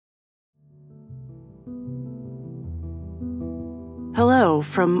Hello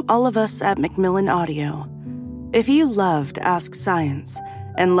from all of us at Macmillan Audio. If you loved Ask Science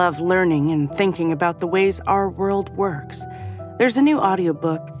and love learning and thinking about the ways our world works, there's a new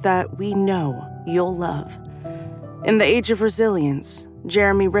audiobook that we know you'll love. In the Age of Resilience,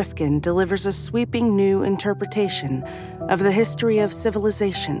 Jeremy Rifkin delivers a sweeping new interpretation of the history of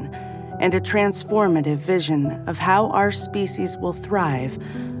civilization and a transformative vision of how our species will thrive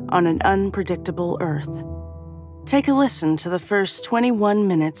on an unpredictable Earth. Take a listen to the first 21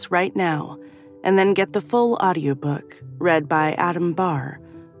 minutes right now, and then get the full audiobook read by Adam Barr,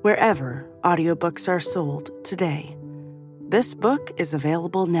 wherever audiobooks are sold today. This book is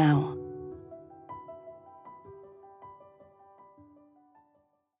available now.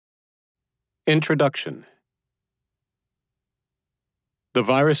 Introduction. The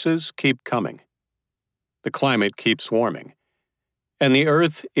viruses keep coming. The climate keeps warming. And the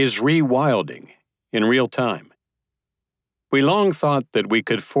Earth is rewilding in real time. We long thought that we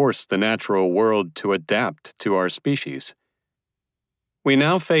could force the natural world to adapt to our species. We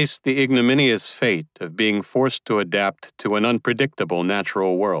now face the ignominious fate of being forced to adapt to an unpredictable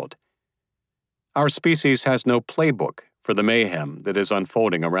natural world. Our species has no playbook for the mayhem that is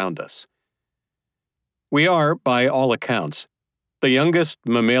unfolding around us. We are, by all accounts, the youngest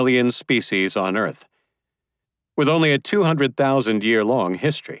mammalian species on Earth, with only a 200,000-year-long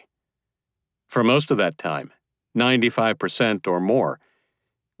history. For most of that time, 95% or more,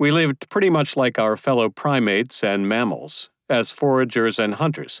 we lived pretty much like our fellow primates and mammals, as foragers and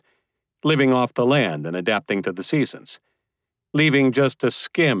hunters, living off the land and adapting to the seasons, leaving just a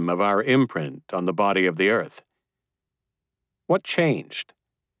skim of our imprint on the body of the Earth. What changed?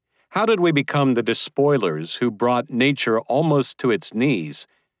 How did we become the despoilers who brought nature almost to its knees,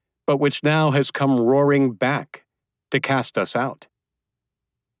 but which now has come roaring back to cast us out?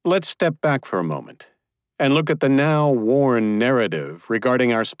 Let's step back for a moment and look at the now worn narrative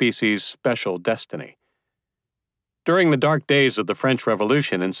regarding our species' special destiny. During the dark days of the French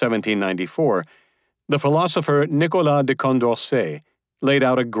Revolution in 1794, the philosopher Nicolas de Condorcet laid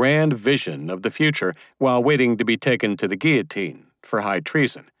out a grand vision of the future while waiting to be taken to the guillotine for high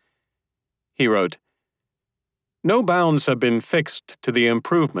treason. He wrote, "No bounds have been fixed to the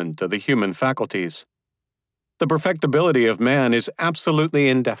improvement of the human faculties. The perfectibility of man is absolutely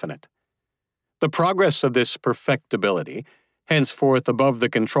indefinite. The progress of this perfectibility, henceforth above the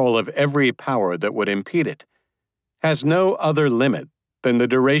control of every power that would impede it, has no other limit than the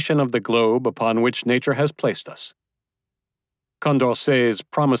duration of the globe upon which nature has placed us." Condorcet's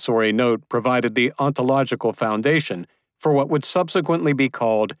promissory note provided the ontological foundation for what would subsequently be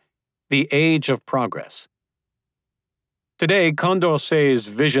called the Age of Progress. Today, Condorcet's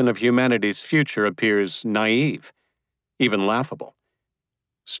vision of humanity's future appears naive, even laughable.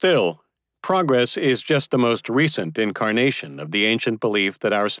 Still, progress is just the most recent incarnation of the ancient belief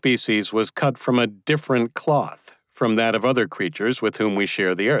that our species was cut from a different cloth from that of other creatures with whom we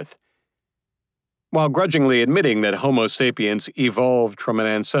share the Earth. While grudgingly admitting that Homo sapiens evolved from an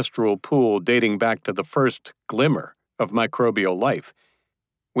ancestral pool dating back to the first glimmer of microbial life,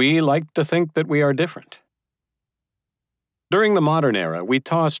 we like to think that we are different. During the modern era, we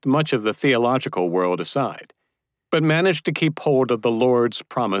tossed much of the theological world aside, but managed to keep hold of the Lord's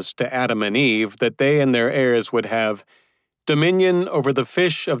promise to Adam and Eve that they and their heirs would have dominion over the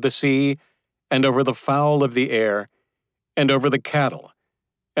fish of the sea, and over the fowl of the air, and over the cattle,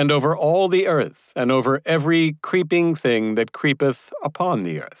 and over all the earth, and over every creeping thing that creepeth upon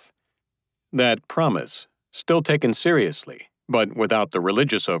the earth. That promise, still taken seriously, but without the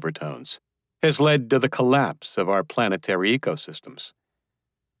religious overtones, has led to the collapse of our planetary ecosystems.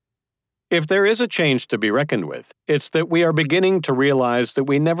 If there is a change to be reckoned with, it's that we are beginning to realize that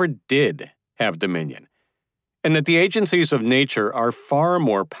we never did have dominion, and that the agencies of nature are far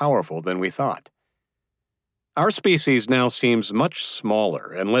more powerful than we thought. Our species now seems much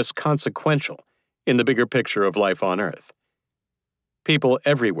smaller and less consequential in the bigger picture of life on Earth. People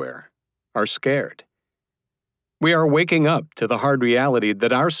everywhere are scared. We are waking up to the hard reality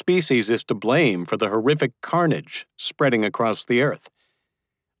that our species is to blame for the horrific carnage spreading across the Earth.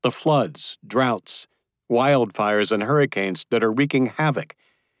 The floods, droughts, wildfires, and hurricanes that are wreaking havoc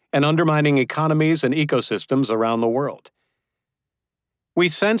and undermining economies and ecosystems around the world. We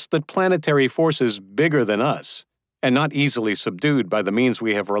sense that planetary forces bigger than us, and not easily subdued by the means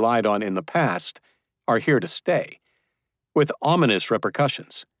we have relied on in the past, are here to stay, with ominous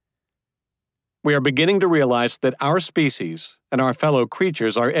repercussions. We are beginning to realize that our species and our fellow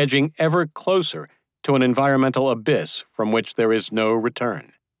creatures are edging ever closer to an environmental abyss from which there is no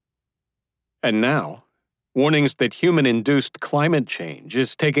return. And now, Warnings that human-induced climate change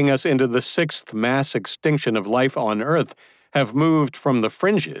is taking us into the sixth mass extinction of life on Earth have moved from the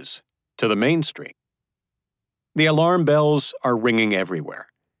fringes to the mainstream. The alarm bells are ringing everywhere.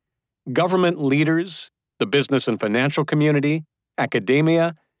 Government leaders, the business and financial community,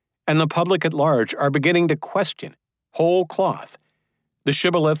 academia, and the public at large are beginning to question, whole cloth, the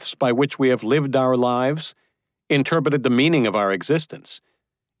shibboleths by which we have lived our lives, interpreted the meaning of our existence,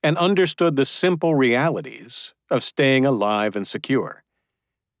 and understood the simple realities of staying alive and secure.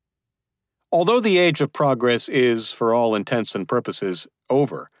 Although the age of progress is, for all intents and purposes,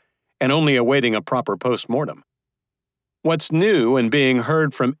 over, and only awaiting a proper postmortem, what's new and being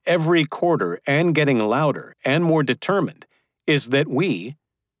heard from every quarter and getting louder and more determined is that we,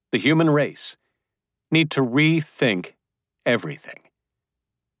 the human race, need to rethink everything.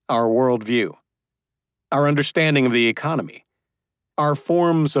 Our worldview, our understanding of the economy, our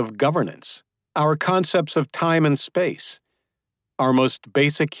forms of governance, our concepts of time and space, our most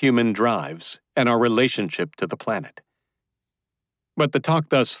basic human drives, and our relationship to the planet. But the talk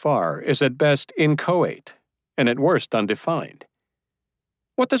thus far is at best inchoate and at worst undefined.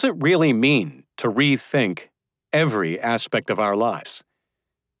 What does it really mean to rethink every aspect of our lives?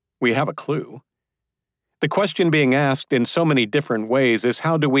 We have a clue. The question being asked in so many different ways is,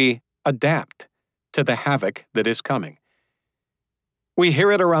 how do we adapt to the havoc that is coming? We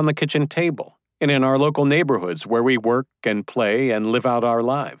hear it around the kitchen table and in our local neighborhoods where we work and play and live out our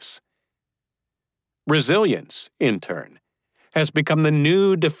lives. Resilience, in turn, has become the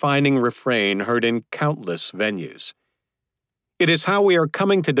new defining refrain heard in countless venues. It is how we are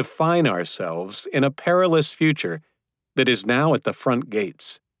coming to define ourselves in a perilous future that is now at the front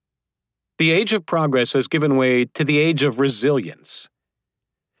gates. The age of progress has given way to the age of resilience.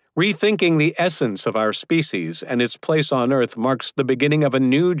 Rethinking the essence of our species and its place on Earth marks the beginning of a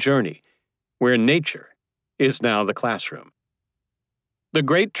new journey where nature is now the classroom. The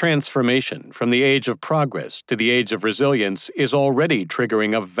great transformation from the age of progress to the age of resilience is already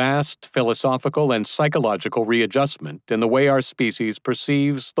triggering a vast philosophical and psychological readjustment in the way our species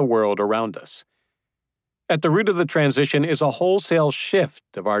perceives the world around us. At the root of the transition is a wholesale shift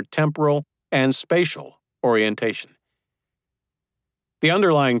of our temporal and spatial orientation. The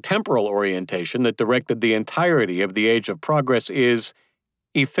underlying temporal orientation that directed the entirety of the age of progress is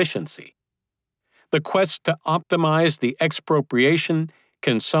efficiency. The quest to optimize the expropriation,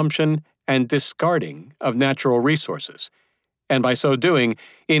 consumption, and discarding of natural resources, and by so doing,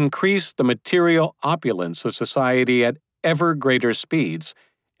 increase the material opulence of society at ever greater speeds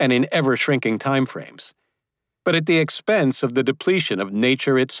and in ever-shrinking timeframes, but at the expense of the depletion of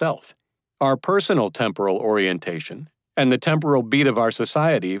nature itself. Our personal temporal orientation and the temporal beat of our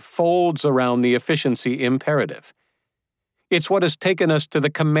society folds around the efficiency imperative. It's what has taken us to the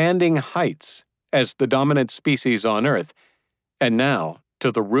commanding heights as the dominant species on Earth, and now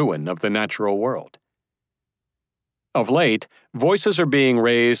to the ruin of the natural world. Of late, voices are being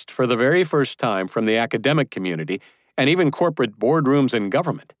raised for the very first time from the academic community and even corporate boardrooms and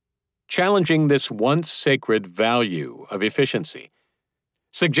government, challenging this once sacred value of efficiency,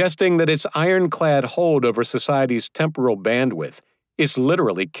 suggesting that its ironclad hold over society's temporal bandwidth is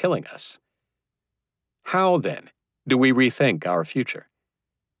literally killing us. How, then, do we rethink our future?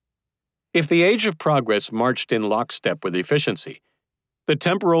 If the age of progress marched in lockstep with efficiency, the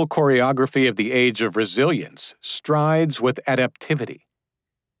temporal choreography of the age of resilience strides with adaptivity.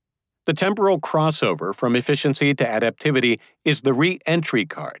 The temporal crossover from efficiency to adaptivity is the re-entry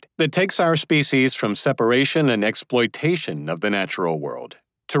card that takes our species from separation and exploitation of the natural world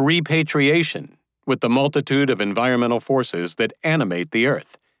to repatriation with the multitude of environmental forces that animate the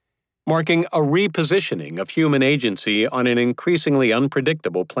Earth, marking a repositioning of human agency on an increasingly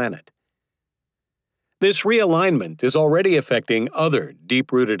unpredictable planet. This realignment is already affecting other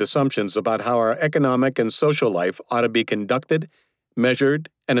deep-rooted assumptions about how our economic and social life ought to be conducted, measured,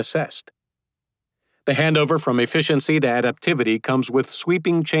 and assessed. The handover from efficiency to adaptivity comes with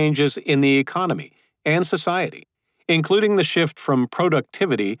sweeping changes in the economy and society, including the shift from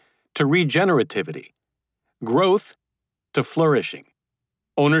productivity to regenerativity, growth to flourishing,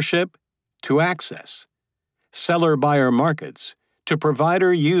 ownership to access, seller-buyer markets to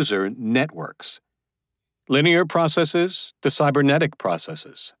provider-user networks, linear processes to cybernetic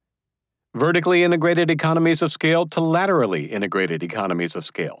processes, vertically integrated economies of scale to laterally integrated economies of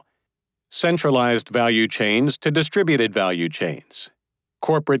scale, centralized value chains to distributed value chains,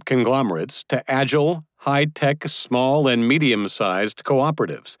 corporate conglomerates to agile, high-tech, small and medium-sized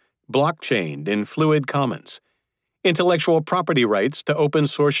cooperatives, blockchained in fluid commons, intellectual property rights to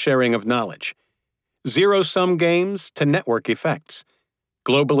open-source sharing of knowledge, zero-sum games to network effects,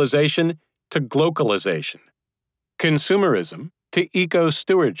 globalization to glocalization, consumerism to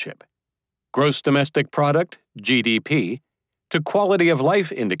eco-stewardship, gross domestic product, GDP, to quality of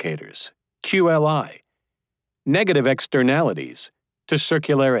life indicators, QLI, negative externalities to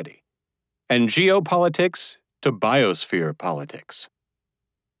circularity, and geopolitics to biosphere politics.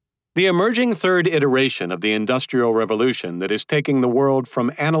 The emerging third iteration of the Industrial Revolution that is taking the world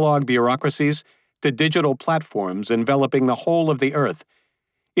from analog bureaucracies to digital platforms enveloping the whole of the Earth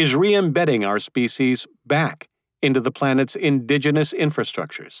is re-embedding our species back into the planet's indigenous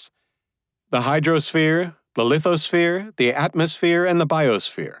infrastructures: the hydrosphere, the lithosphere, the atmosphere, and the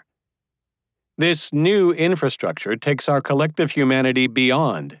biosphere. This new infrastructure takes our collective humanity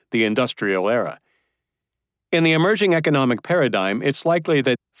beyond the industrial era. In the emerging economic paradigm, it's likely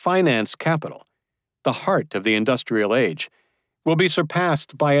that finance capital, the heart of the industrial age, will be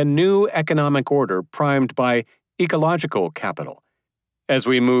surpassed by a new economic order primed by ecological capital as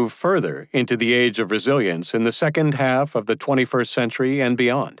we move further into the age of resilience in the second half of the 21st century and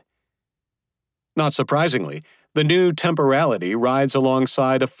beyond. Not surprisingly, the new temporality rides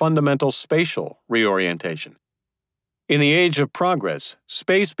alongside a fundamental spatial reorientation. In the age of progress,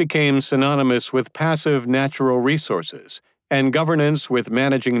 space became synonymous with passive natural resources and governance with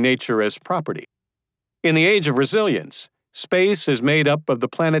managing nature as property. In the age of resilience, space is made up of the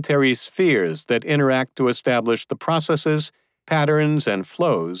planetary spheres that interact to establish the processes, patterns, and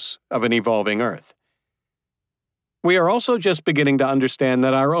flows of an evolving Earth. We are also just beginning to understand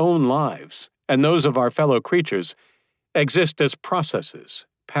that our own lives, and those of our fellow creatures, exist as processes,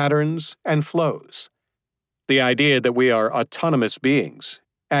 patterns, and flows. The idea that we are autonomous beings,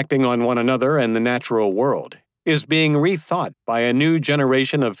 acting on one another and the natural world, is being rethought by a new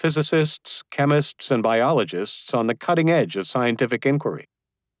generation of physicists, chemists, and biologists on the cutting edge of scientific inquiry.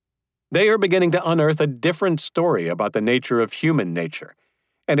 They are beginning to unearth a different story about the nature of human nature,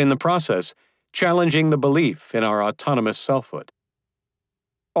 and in the process, challenging the belief in our autonomous selfhood.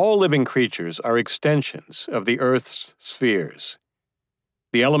 All living creatures are extensions of the Earth's spheres.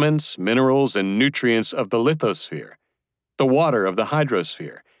 The elements, minerals, and nutrients of the lithosphere, the water of the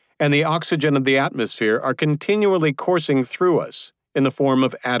hydrosphere, and the oxygen of the atmosphere are continually coursing through us in the form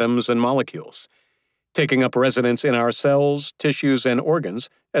of atoms and molecules, taking up residence in our cells, tissues, and organs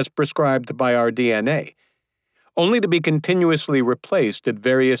as prescribed by our DNA, only to be continuously replaced at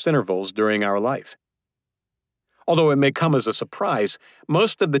various intervals during our life. Although it may come as a surprise,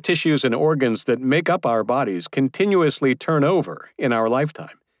 most of the tissues and organs that make up our bodies continuously turn over in our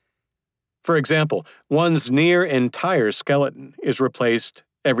lifetime. For example, one's near entire skeleton is replaced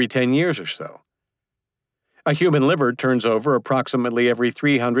every 10 years or so. A human liver turns over approximately every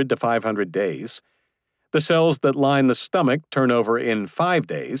 300 to 500 days. The cells that line the stomach turn over in 5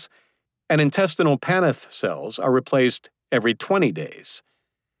 days, and intestinal panneth cells are replaced every 20 days.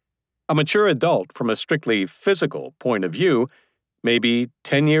 A mature adult, from a strictly physical point of view, may be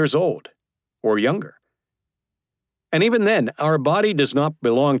 10 years old or younger. And even then, our body does not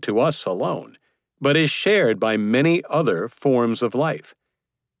belong to us alone, but is shared by many other forms of life: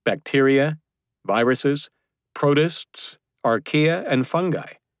 bacteria, viruses, protists, archaea, and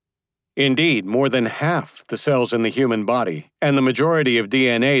fungi. Indeed, more than half the cells in the human body and the majority of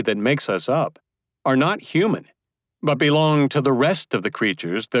DNA that makes us up are not human, but belong to the rest of the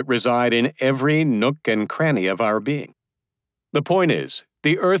creatures that reside in every nook and cranny of our being. The point is,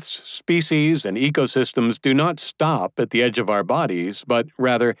 the Earth's species and ecosystems do not stop at the edge of our bodies, but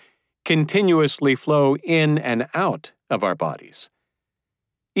rather continuously flow in and out of our bodies.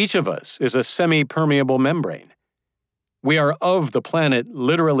 Each of us is a semi-permeable membrane. We are of the planet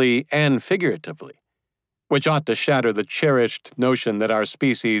literally and figuratively, which ought to shatter the cherished notion that our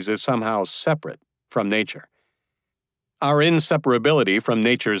species is somehow separate from nature. Our inseparability from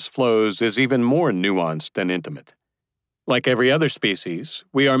nature's flows is even more nuanced and intimate. Like every other species,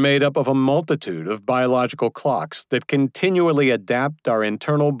 we are made up of a multitude of biological clocks that continually adapt our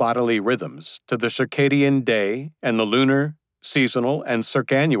internal bodily rhythms to the circadian day and the lunar, seasonal, and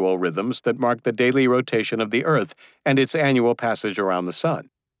circannual rhythms that mark the daily rotation of the Earth and its annual passage around the Sun.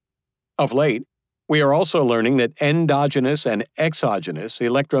 Of late, we are also learning that endogenous and exogenous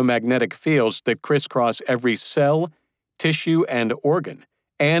electromagnetic fields that crisscross every cell, tissue, and organ,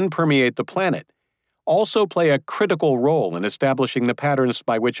 and permeate the planet, also play a critical role in establishing the patterns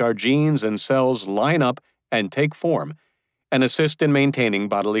by which our genes and cells line up and take form, and assist in maintaining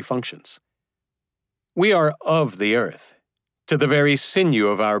bodily functions. We are of the Earth, to the very sinew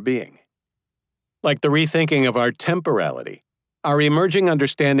of our being. Like the rethinking of our temporality, our emerging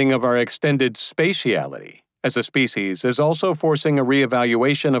understanding of our extended spatiality as a species is also forcing a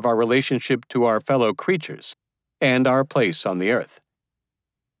reevaluation of our relationship to our fellow creatures and our place on the Earth.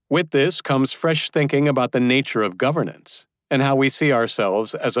 With this comes fresh thinking about the nature of governance and how we see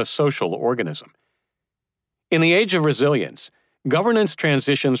ourselves as a social organism. In the age of resilience, governance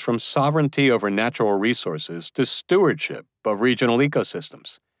transitions from sovereignty over natural resources to stewardship of regional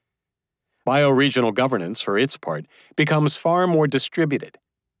ecosystems. Bioregional governance, for its part, becomes far more distributed,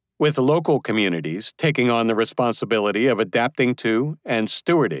 with local communities taking on the responsibility of adapting to and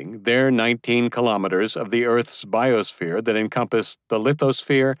stewarding their 19 kilometers of the Earth's biosphere that encompass the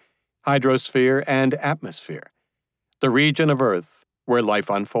lithosphere, hydrosphere, and atmosphere, the region of Earth where life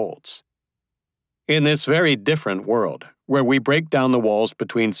unfolds. In this very different world, where we break down the walls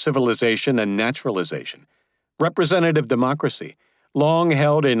between civilization and naturalization, representative democracy, long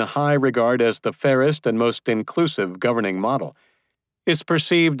held in high regard as the fairest and most inclusive governing model, is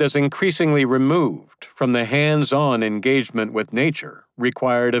perceived as increasingly removed from the hands-on engagement with nature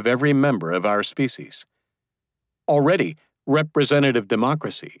required of every member of our species. Already, representative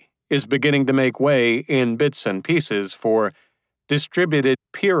democracy is beginning to make way in bits and pieces for distributed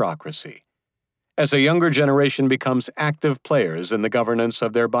peerocracy, as a younger generation becomes active players in the governance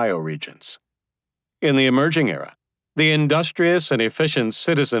of their bioregions. In the emerging era, the industrious and efficient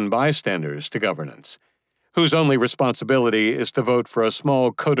citizen bystanders to governance, whose only responsibility is to vote for a small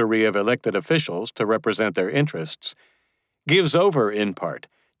coterie of elected officials to represent their interests, gives over, in part,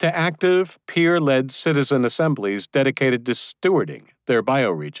 to active, peer-led citizen assemblies dedicated to stewarding their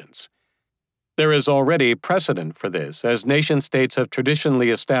bioregions. There is already precedent for this, as nation-states have traditionally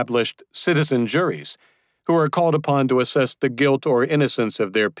established citizen juries who are called upon to assess the guilt or innocence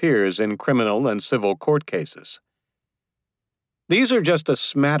of their peers in criminal and civil court cases. These are just a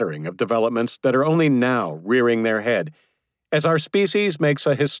smattering of developments that are only now rearing their head, as our species makes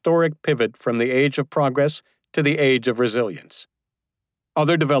a historic pivot from the age of progress to the age of resilience.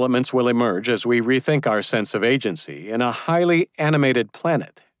 Other developments will emerge as we rethink our sense of agency in a highly animated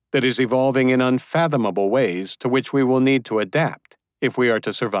planet that is evolving in unfathomable ways to which we will need to adapt if we are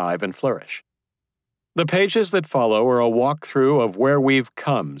to survive and flourish. The pages that follow are a walkthrough of where we've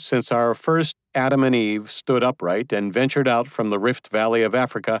come since our first Adam and Eve stood upright and ventured out from the Rift Valley of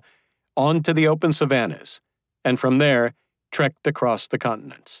Africa onto the open savannas, and from there trekked across the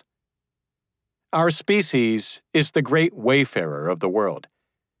continents. Our species is the great wayfarer of the world,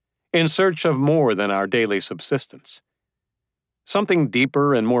 in search of more than our daily subsistence. Something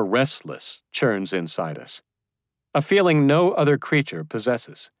deeper and more restless churns inside us, a feeling no other creature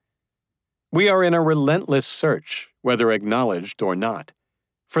possesses. We are in a relentless search, whether acknowledged or not,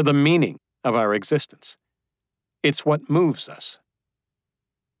 for the meaning of our existence. It's what moves us.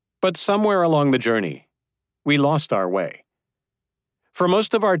 But somewhere along the journey, we lost our way. For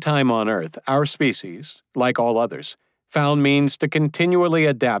most of our time on Earth, our species, like all others, found means to continually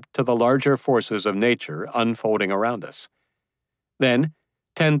adapt to the larger forces of nature unfolding around us. Then,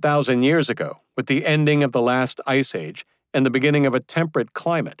 10,000 years ago, with the ending of the last ice age and the beginning of a temperate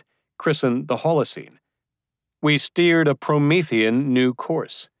climate, christened the Holocene, we steered a Promethean new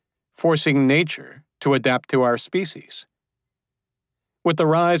course, forcing nature to adapt to our species. With the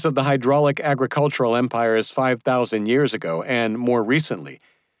rise of the hydraulic agricultural empires 5,000 years ago and, more recently,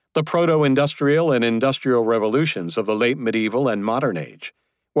 the proto-industrial and industrial revolutions of the late medieval and modern age,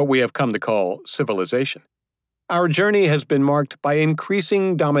 what we have come to call civilization, our journey has been marked by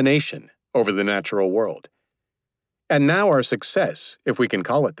increasing domination over the natural world. And now our success, if we can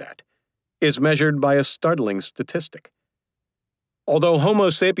call it that, is measured by a startling statistic. Although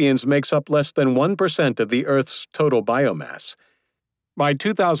Homo sapiens makes up less than 1% of the Earth's total biomass, by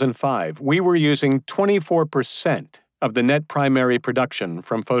 2005 we were using 24% of the net primary production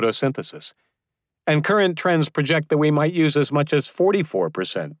from photosynthesis, and current trends project that we might use as much as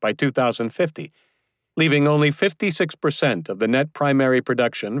 44% by 2050, leaving only 56% of the net primary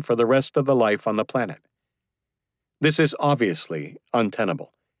production for the rest of the life on the planet. This is obviously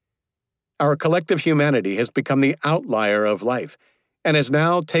untenable. Our collective humanity has become the outlier of life and is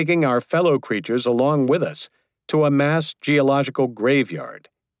now taking our fellow creatures along with us to a mass geological graveyard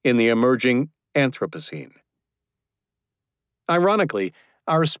in the emerging Anthropocene. Ironically,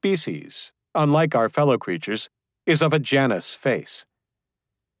 our species, unlike our fellow creatures, is of a Janus face.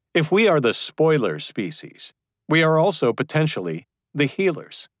 If we are the spoiler species, we are also potentially the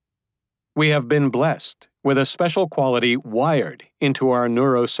healers. We have been blessed with a special quality wired into our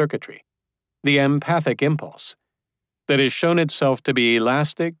neurocircuitry, the empathic impulse, that has shown itself to be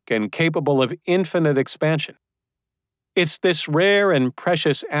elastic and capable of infinite expansion. It's this rare and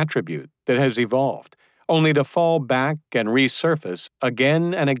precious attribute that has evolved, only to fall back and resurface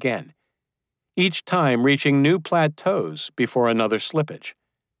again and again, each time reaching new plateaus before another slippage.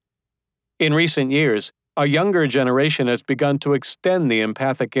 In recent years, A younger generation has begun to extend the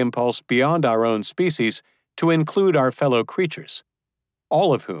empathic impulse beyond our own species to include our fellow creatures,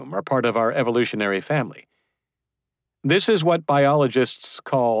 all of whom are part of our evolutionary family. This is what biologists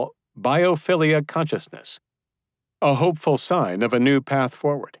call biophilia consciousness, a hopeful sign of a new path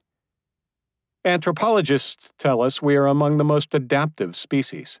forward. Anthropologists tell us we are among the most adaptive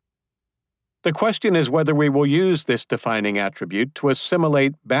species. The question is whether we will use this defining attribute to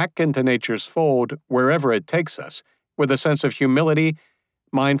assimilate back into nature's fold wherever it takes us, with a sense of humility,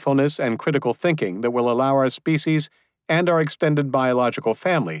 mindfulness, and critical thinking that will allow our species and our extended biological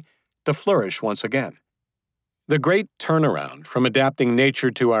family to flourish once again. The great turnaround from adapting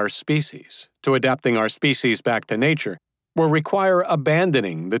nature to our species to adapting our species back to nature will require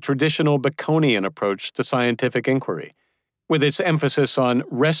abandoning the traditional Baconian approach to scientific inquiry, with its emphasis on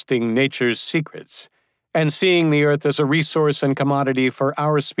wresting nature's secrets and seeing the Earth as a resource and commodity for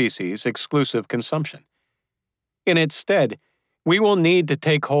our species' exclusive consumption. In its stead, we will need to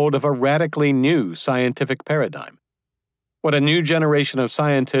take hold of a radically new scientific paradigm, what a new generation of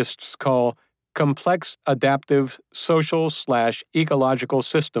scientists call complex adaptive social/ecological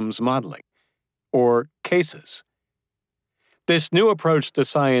systems modeling, or CASES. This new approach to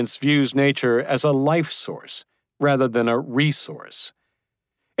science views nature as a life source rather than a resource,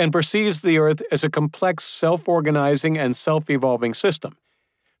 and perceives the Earth as a complex, self-organizing, and self-evolving system,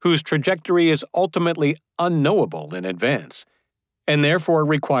 whose trajectory is ultimately unknowable in advance, and therefore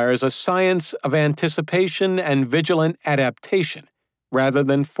requires a science of anticipation and vigilant adaptation rather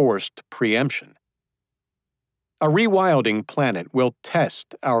than forced preemption. A rewilding planet will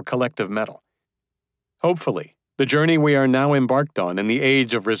test our collective mettle. Hopefully, the journey we are now embarked on in the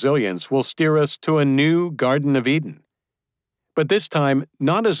age of resilience will steer us to a new Garden of Eden. But this time,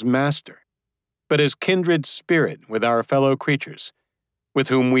 not as master, but as kindred spirit with our fellow creatures, with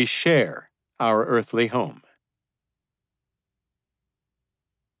whom we share our earthly home.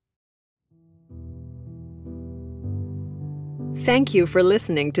 Thank you for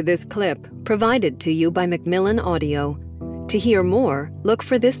listening to this clip provided to you by Macmillan Audio. To hear more, look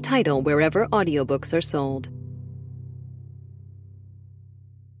for this title wherever audiobooks are sold.